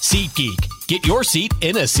happy. SeatGeek. Get your seat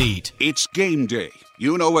in a seat. It's game day.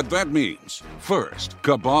 You know what that means. First,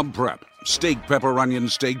 kebab prep. Steak, pepper, onion,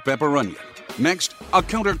 steak, pepper, onion. Next, a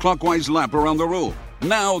counterclockwise lap around the room.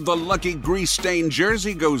 Now the lucky grease-stained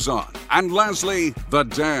jersey goes on. And lastly, the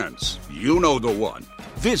dance. You know the one.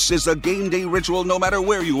 This is a game day ritual no matter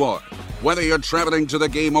where you are. Whether you're traveling to the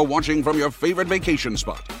game or watching from your favorite vacation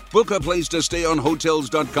spot, book a place to stay on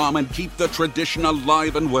Hotels.com and keep the tradition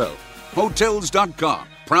alive and well. Hotels.com,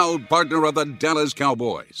 proud partner of the Dallas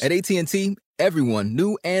Cowboys. At AT&T, everyone,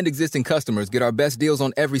 new and existing customers, get our best deals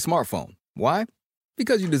on every smartphone. Why?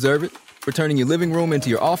 Because you deserve it. For turning your living room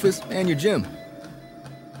into your office and your gym.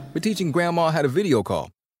 For teaching Grandma how to video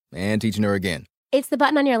call. And teaching her again. It's the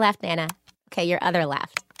button on your left, Nana. Okay, your other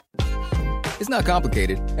left. It's not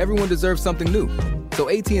complicated. Everyone deserves something new. So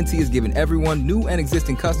AT&T is giving everyone, new and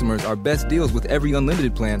existing customers, our best deals with every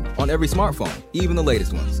unlimited plan on every smartphone, even the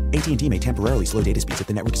latest ones. AT&T may temporarily slow data speeds if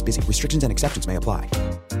the network is busy. Restrictions and exceptions may apply.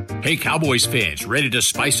 Hey, Cowboys fans, ready to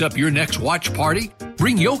spice up your next watch party?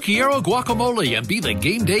 Bring Yo Quiero guacamole and be the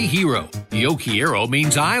game day hero. Yo Quiero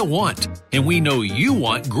means I want, and we know you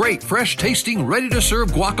want great, fresh-tasting,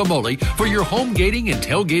 ready-to-serve guacamole for your home gating and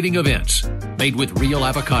tailgating events. Made with real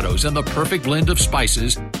avocados and the perfect blend of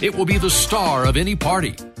spices, it will be the star of any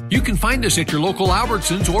party. You can find us at your local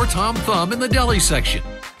Albertsons or Tom Thumb in the deli section.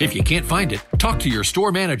 If you can't find it, talk to your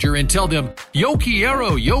store manager and tell them, Yo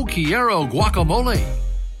Quiero guacamole.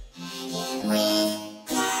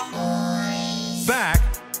 Back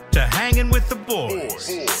to Hanging with the Boys.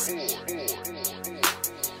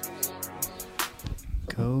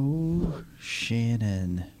 Go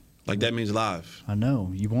Shannon. Like that means live. I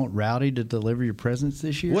know. You want Rowdy to deliver your presents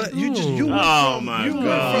this year? What? You my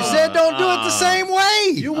God. You said don't do it the same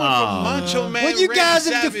way. You went from Macho Man. Well, you Randy guys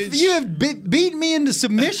Savage. have beaten me into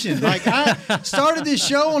submission. Like I started this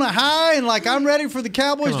show on a high, and like I'm ready for the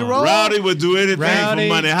Cowboys to roll. Rowdy would do anything for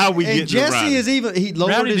money. How we get Jesse Rowdy? he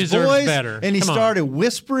lowered Rowdy his deserves voice better. and he Come on. started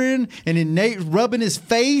whispering, and then Nate rubbing his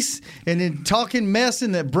face, and then talking mess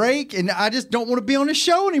in the break, and I just don't want to be on this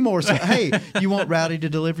show anymore. So hey, you want Rowdy to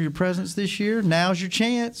deliver your presents this year? Now's your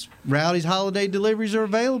chance. Rowdy's holiday deliveries are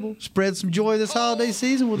available. Spread some joy this holiday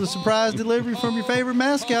season with a surprise delivery from your favorite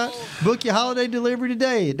mascot. Book your holiday delivery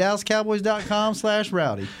today at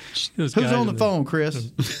DallasCowboys.com/Rowdy. Who's on the phone,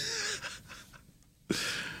 Chris?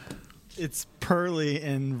 It's Pearly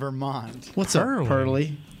in Vermont. What's up,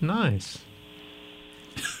 Pearly? Nice.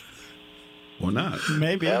 Or not.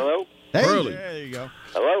 Maybe. Hello? Hey. Pearly. There you go.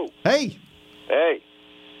 Hello? Hey. Hey.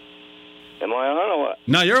 Am I on or what?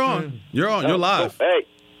 No, you're on. You're on. You're live. Hey,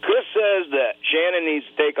 Chris says that Shannon needs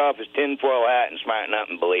to take off his tinfoil hat and smarten up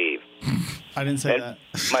and believe. I didn't say that.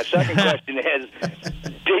 My second question is,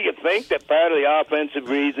 do you think that part of the offensive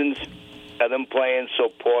reasons of them playing so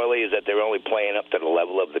poorly is that they're only playing up to the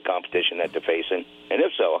level of the competition that they're facing? And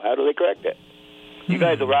if so, how do they correct it? You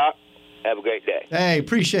guys are rock. Have a great day. Hey,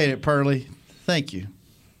 appreciate it, Pearly. Thank you.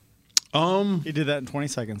 He did that in 20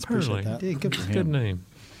 seconds. Appreciate that. Yeah, good for him. Good name.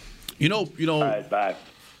 You know. All right, bye.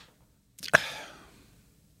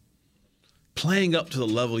 Playing up to the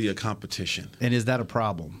level of your competition. And is that a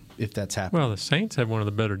problem if that's happening? Well, the Saints have one of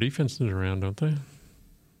the better defenses around, don't they?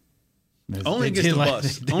 Only against the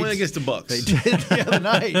Bucks. Only against the Bucks. They did the other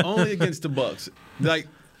night. Only against the Bucks.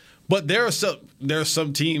 But there are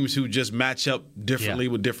some teams who just match up differently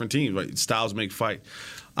with different teams. Right? Styles make fight.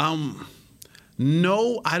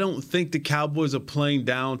 No, I don't think the Cowboys are playing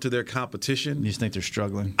down to their competition. You just think they're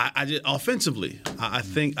struggling? I just, offensively, I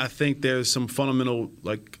think there's some fundamental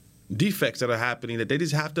defects that are happening that they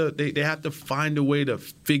just have to they have to find a way to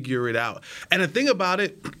figure it out. And the thing about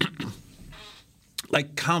it,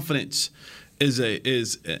 confidence is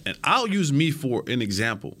and I'll use me for an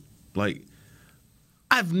example.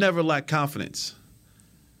 I've never lacked confidence.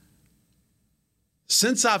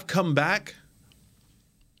 Since I've come back,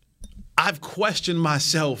 I've questioned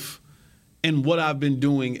myself in what I've been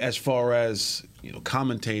doing as far as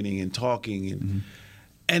commentating and talking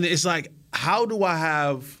and it's how do I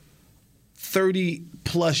have 30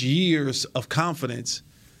 plus years of confidence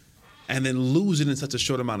and then lose it in such a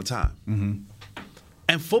short amount of time? Mm-hmm.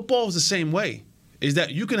 And football is the same way. Is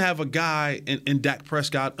that you can have a guy in Dak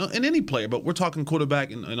Prescott, and any player, but we're talking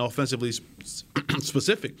quarterback and offensively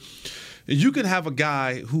specific. You can have a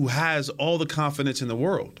guy who has all the confidence in the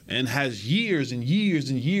world and has years and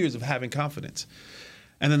years and years of having confidence.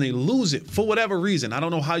 And then they lose it for whatever reason. I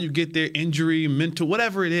don't know how you get there, injury, mental,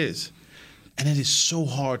 whatever it is. And it is so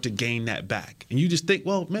hard to gain that back. And you just think,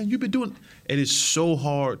 well, man, you've been doing it. It is so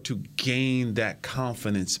hard to gain that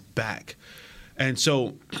confidence back. And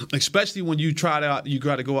so, especially when you got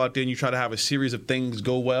to go out there and you try to have a series of things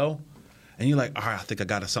go well, and you're like, all right, I think I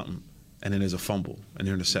got something. And then there's a fumble, an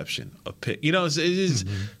interception, a pick.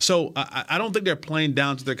 So I don't think they're playing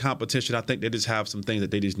down to their competition. I think they just have some things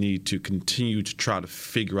that they just need to continue to try to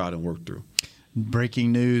figure out and work through.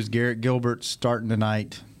 Breaking news, Garrett Gilbert starting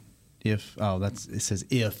tonight. It says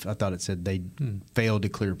if. I thought it said they failed to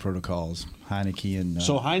clear protocols. Heineke and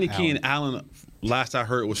So Heineke Allen. and Allen, last I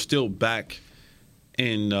heard, was still back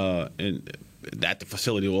in at the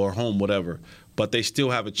facility or home, whatever. But they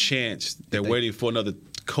still have a chance. They're waiting for another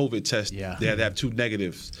COVID test. Yeah. They have 2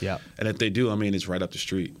 negatives. Yeah. And if they do, it's right up the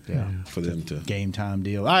street for them to. Game time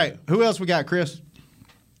deal. All right, who else we got, Chris?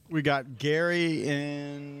 We got Gary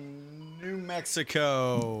in New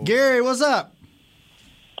Mexico. Gary, what's up?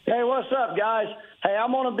 Hey, what's up, guys? Hey,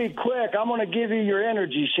 I'm going to be quick. I'm going to give you your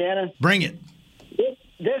energy, Shannon. Bring it.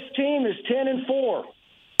 This team is 10-4.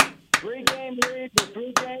 3-game lead with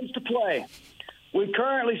 3 games to play. We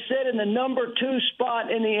currently sit in the number 2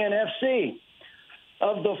 spot in the NFC.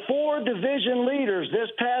 Of the 4 division leaders this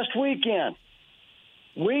past weekend,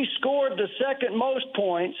 we scored the second most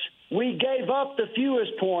points, we gave up the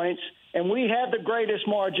fewest points, and we had the greatest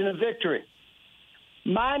margin of victory.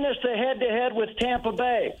 Minus the head-to-head with Tampa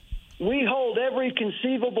Bay, we hold every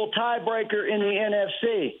conceivable tiebreaker in the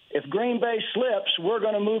NFC. If Green Bay slips, we're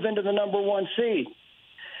going to move into the number 1 seed.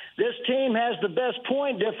 This team has the best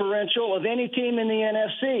point differential of any team in the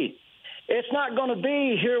NFC. It's not going to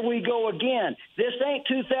be here we go again. This ain't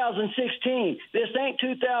 2016. This ain't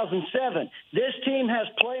 2007. This team has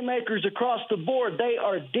playmakers across the board. They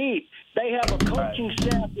are deep. They have a coaching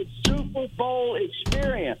staff with Super Bowl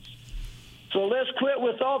experience. So let's quit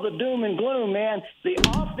with all the doom and gloom, man. The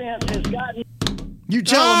offense has gotten... You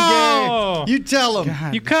tell him, Gary. You tell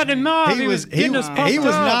him. You cut him off. He was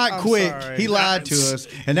not quick. He lied to us,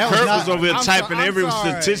 and that Kurt was over here typing every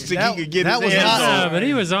statistic he could get. That was not. But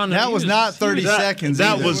he was on. That was not 30 seconds.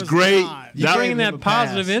 That was great. You bringing that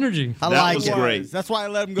positive energy. I like it. That was great. That's why I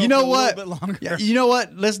let him go. You know for what? A little bit longer. You know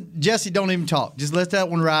what? Jesse, don't even talk. Just let that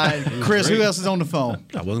one ride. Chris, who else is on the phone?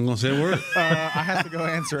 I wasn't going to say a word. I have to go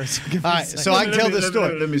answer it. So all right, so I can tell this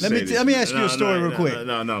story. Let me ask you a story real quick.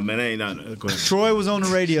 No, man, ain't nothing. Go ahead. Troy was on the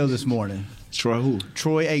radio this morning. Troy who?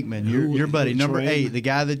 Troy Aikman, your buddy, number 8, the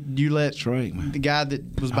guy that you let, Troy Aikman, the guy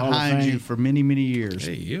that was behind you for many, many years.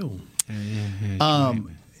 Hey, you.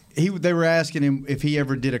 They were asking him if he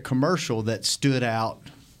ever did a commercial that stood out.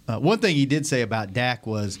 One thing he did say about Dak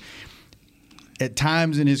was, at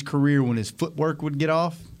times in his career when his footwork would get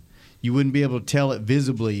off, you wouldn't be able to tell it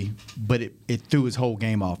visibly, but it threw his whole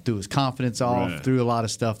game off, threw his confidence off, threw a lot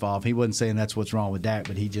of stuff off. He wasn't saying that's what's wrong with Dak,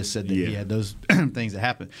 but he just said that he had those things that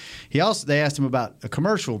happened. They asked him about a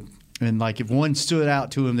commercial, and if one stood out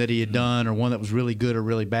to him that he had done, or one that was really good or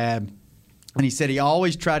really bad. And he said he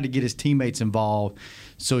always tried to get his teammates involved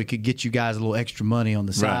so he could get you guys a little extra money on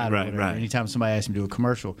the side. Right. Anytime somebody asked him to do a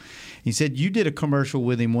commercial. He said you did a commercial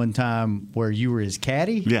with him one time where you were his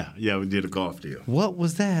caddy? Yeah, we did a golf deal. What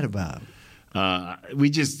was that about? I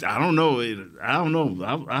don't know.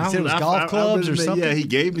 I said it was golf clubs or something? Yeah, he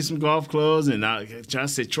gave me some golf clubs, and I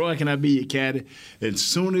said, Troy, can I be your caddy? And as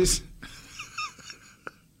soon as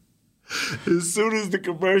the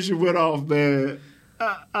commercial went off, man,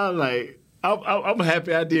 I'm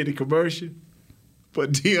happy I did the commercial.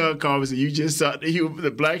 But Deion called me and said, you just saw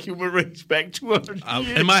the black human race back 200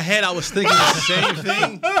 years. In my head, I was thinking the same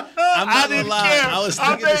thing. I'm not going to lie. Care. I was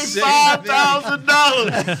thinking I made the same thing.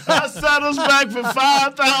 $5,000. I set us back for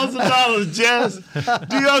 $5,000, Jess.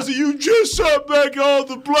 Deion said, you just set back all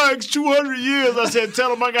the blacks 200 years. I said,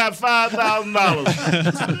 tell them I got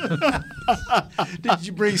 $5,000. Did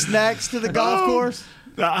you bring snacks to the golf course?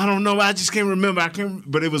 I don't know. I just can't remember.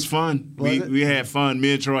 But it was fun. We had fun.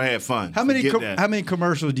 Me and Troy had fun. How many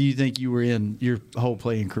commercials do you think you were in your whole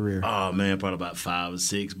playing career? Oh man, probably about 5 or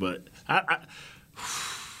 6. But I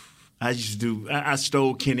used to do. I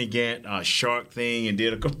stole Kenny Gant shark thing and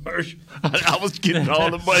did a commercial. I was getting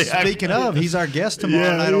all the money. Speaking of, he's our guest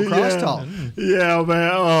tomorrow night on Crosstalk. Yeah,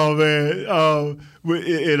 man. Oh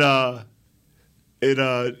man.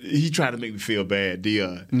 He tried to make me feel bad,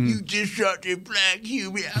 Deion. You just shot that black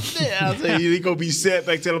human out there. I said, he going to be set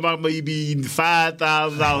back, tell him I'm going to be eating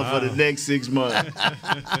 $5,000 for the next 6 months.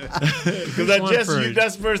 Because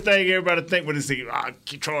that's the first thing everybody think when they say,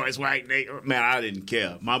 Troy's white. Man, I didn't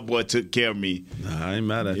care. My boy took care of me. Nah, I ain't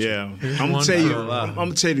mad at you. Yeah. I'm going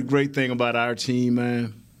to tell you the great thing about our team,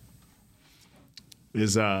 man,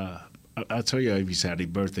 is I tell you every Saturday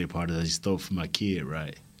birthday party I just throw for my kid,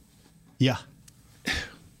 right? Yeah.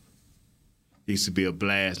 Used to be a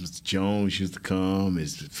blast. Mr. Jones used to come.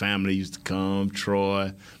 His family used to come.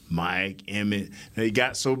 Troy, Mike, Emmett. And he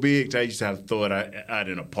got so big that I used to have to throw it out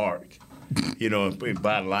in a park, and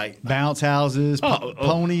buy light. Bounce houses,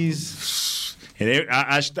 ponies. And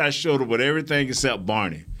I showed him with everything except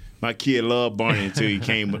Barney. My kid loved Barney until he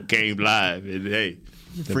came live. And hey,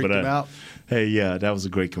 freaked him out. Hey, yeah, that was a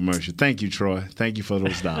great commercial. Thank you, Troy. Thank you for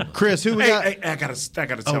those dollars. Chris, who we got? Hey, I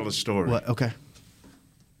gotta tell a story. What? Okay.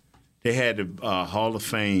 They had the Hall of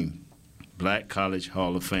Fame, Black College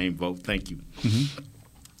Hall of Fame vote. Thank you. Mm-hmm.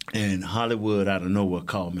 And Hollywood out of nowhere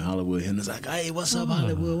called me. Hollywood and was like, "Hey, what's up,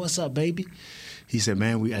 Hollywood? What's up, baby?" He said,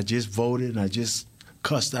 "Man, I just voted and I just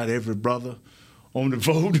cussed out every brother on the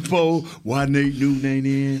voting poll. Why Nate Newton ain't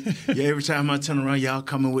in? Yeah, every time I turn around, y'all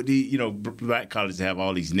coming with these. Black colleges have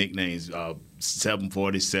all these nicknames.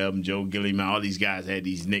 747, Joe Gilliam, all these guys had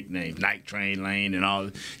these nicknames, Night Train Lane and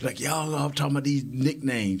all. Like, y'all, I'm talking about these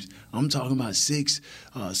nicknames. I'm talking about six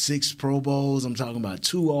Pro Bowls. I'm talking about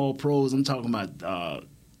 2 All-Pros. I'm talking about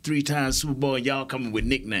 3 times Super Bowl, and y'all coming with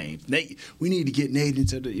nicknames. Nate, we need to get Nate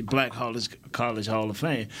into the Black College Hall of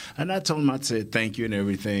Fame." And I told him, I said, thank you and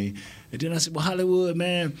everything. And then I said, "Well, Hollywood,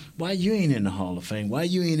 man, why you ain't in the Hall of Fame? Why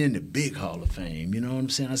you ain't in the big Hall of Fame? You know what I'm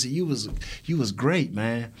saying?" I said, you was great,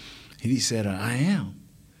 man. And he said, "I am."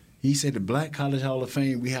 He said, "The Black College Hall of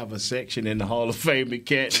Fame, we have a section in the Hall of Fame that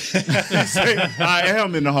can't." He said, "I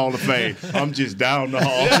am in the Hall of Fame. I'm just down the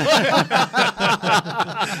hall."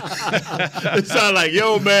 It sounded like,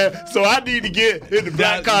 yo, man, so I need to get in the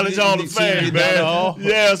Black College Hall of Fame, man.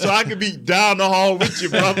 Yeah, so I can be down the hall with you,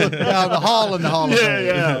 brother. Down the hall in the Hall of Fame.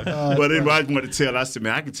 Yeah. But anyway, I just wanted to tell, I said,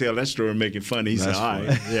 man, I can tell that story and make it funny. He said, all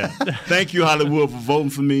right. Yeah. Thank you, Hollywood, for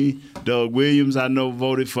voting for me. Doug Williams, I know,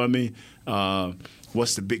 voted for me.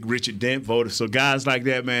 What's the big Richard Dent voted? So guys like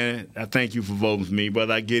that, man, I thank you for voting for me.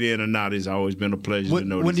 Whether I get in or not, it's always been a pleasure to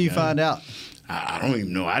know. When do you find out? I don't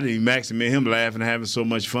even know. I didn't even ask him and him laughing and having so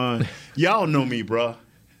much fun. Y'all know me, bro.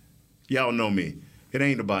 Y'all know me. It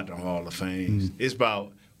ain't about the Hall of Fame. It's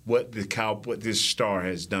about what this star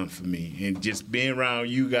has done for me, and just being around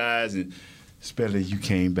you guys and. Especially you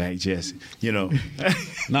came back, Jesse.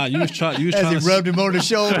 Nah, you was trying. As he rubbed him on the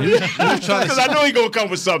shoulder. Because I know he gonna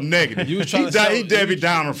come with something negative. He Debbie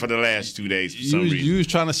Downer for the last 2 days for some reason. You was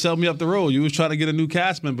trying to sell me up the road. You was trying to get a new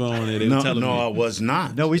cast member on there. No, I was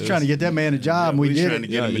not. No, we was trying to get that man a job. We did trying to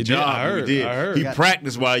get him a job. I heard. He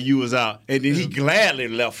practiced while you was out, and then he gladly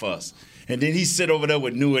left us. And then he sit over there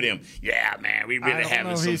with New of them. Yeah, man, we really having some fun. I don't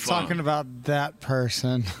know if he's talking about that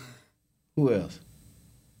person. Who else?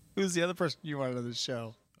 Who's the other person you wanted on the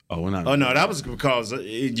show? Oh, we're not. Oh, no, that was because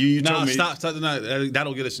you told me. Stop.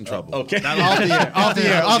 That'll get us in trouble. Okay. Off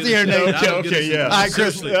the air, Nate. Okay, yeah. All right,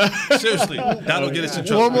 Chris. Seriously, that'll get us in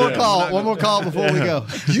trouble. One more call before we go.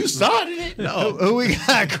 You started it. No. Who we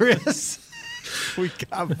got, Chris? We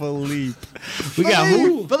got Philippe. We got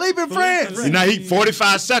who? Philippe in France. Now he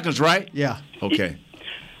 45 seconds, right? Yeah. Okay.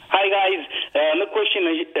 Hi, guys. No question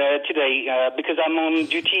today because I'm on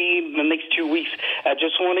duty the next 2 weeks. I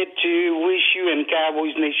just wanted to wish you and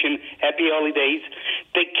Cowboys Nation happy holidays.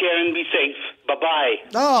 Take care and be safe. Bye-bye.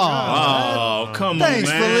 Oh, come on, man.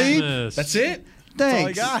 Thanks, Philippe. That's it?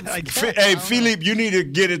 Thanks. Hey, Philippe, you need to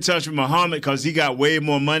get in touch with Muhammad because he got way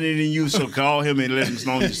more money than you, so call him and let him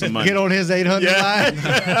loan you some money. Get on his 800 line.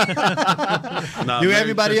 Do Merry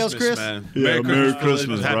everybody else, Christmas, Chris? Man. Yeah, Merry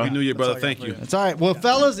Christmas, Happy bro. New Year, brother. Thank you. That's all right. Well,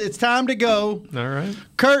 fellas, it's time to go. All right.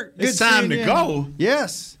 Kurt, good It's time seeing to you. go?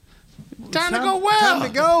 Yes. Time to go well. Time to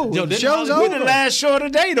go. Yo, The didn't show's Hollywood over. We're the last show of the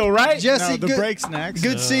day, though, right? Jesse, the good, break's next.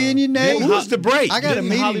 good seeing you, Nate. Who's the break? I got a Didn't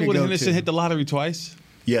meeting Hollywood to go Henderson to. hit the lottery twice?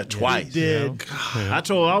 Yeah, twice. Did. I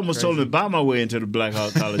almost told him to buy my way into the Black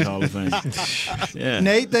Hawk College Hall of Fame. Yeah.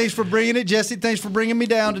 Nate, thanks for bringing it. Jesse, thanks for bringing me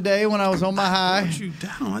down today when I was on my high.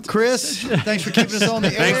 Chris, thanks for keeping us on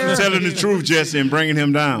the Thanks air. for telling the truth, Jesse, and bringing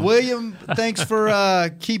him down. William, thanks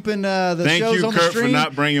for keeping the Thank shows you, on the Kurt, for stream.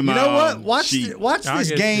 not bringing my You know what? Watch sheet. watch I'll this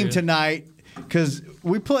get game to it. tonight because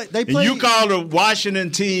they And play. you called the Washington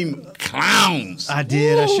team clowns. I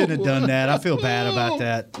did. I shouldn't have done that. I feel bad about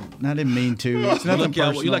that. I didn't mean to. It's nothing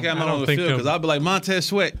personal. You like I'm I on don't the think field because they'll- I'll be like Montez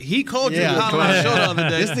Sweat. He called you Yeah, the highlight show the other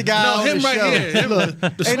day. This the guy no, on him the right show. here. Him, Look, the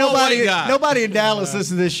ain't small nobody, white guy. nobody in Dallas listens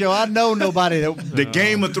to this show. I know nobody that The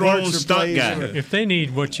Game of Thrones works or stunt plays guy. or- If they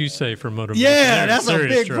need what you say for motivation, Yeah, they're in that's a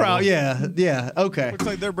serious big trouble. problem. Yeah. Okay. Looks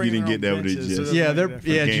like they're You bringing didn't their get own that with it, benches, so Jesse. Yeah, they're they're. for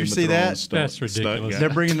Yeah, did Game you of see Thrones that? stunt- That's ridiculous. stunt guy. They're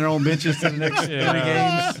bringing their own benches to the next 3 games.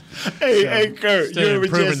 Hey, Kurt, Instead you of heard what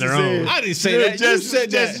improving Jesse their said? own. I didn't say Yeah, that. You Jesse, said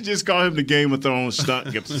Jesse that. just called him the Game of Thrones stunt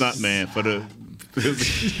man for the.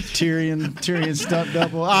 Tyrion stunt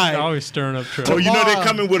double. All right. Always stirring up trouble. Oh, you know they're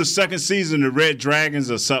coming with a second season, the Red Dragons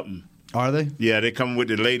or something. Are they? Yeah, they're coming with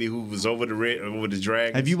the lady who was over the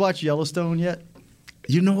dragons. Have you watched Yellowstone yet?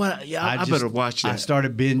 You know what? Yeah, I better watch that. I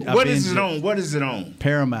started binge. What is it on? What is it on?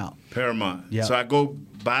 Paramount. Yeah. So I go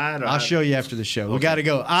buy it. Or I'll show you after the show. We got to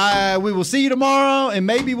go. We will see you tomorrow, and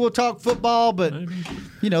maybe we'll talk football. But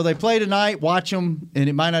they play tonight. Watch them, and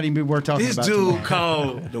it might not even be worth talking This about. dude tomorrow.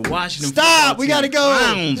 called the Washington. Stop! We got to go.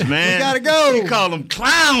 Clowns, man. We got to go. He called them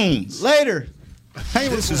clowns. Later.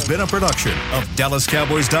 This has been a production of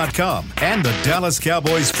DallasCowboys.com and the Dallas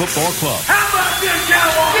Cowboys Football Club. How about this,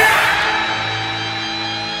 Cowboys? Yeah!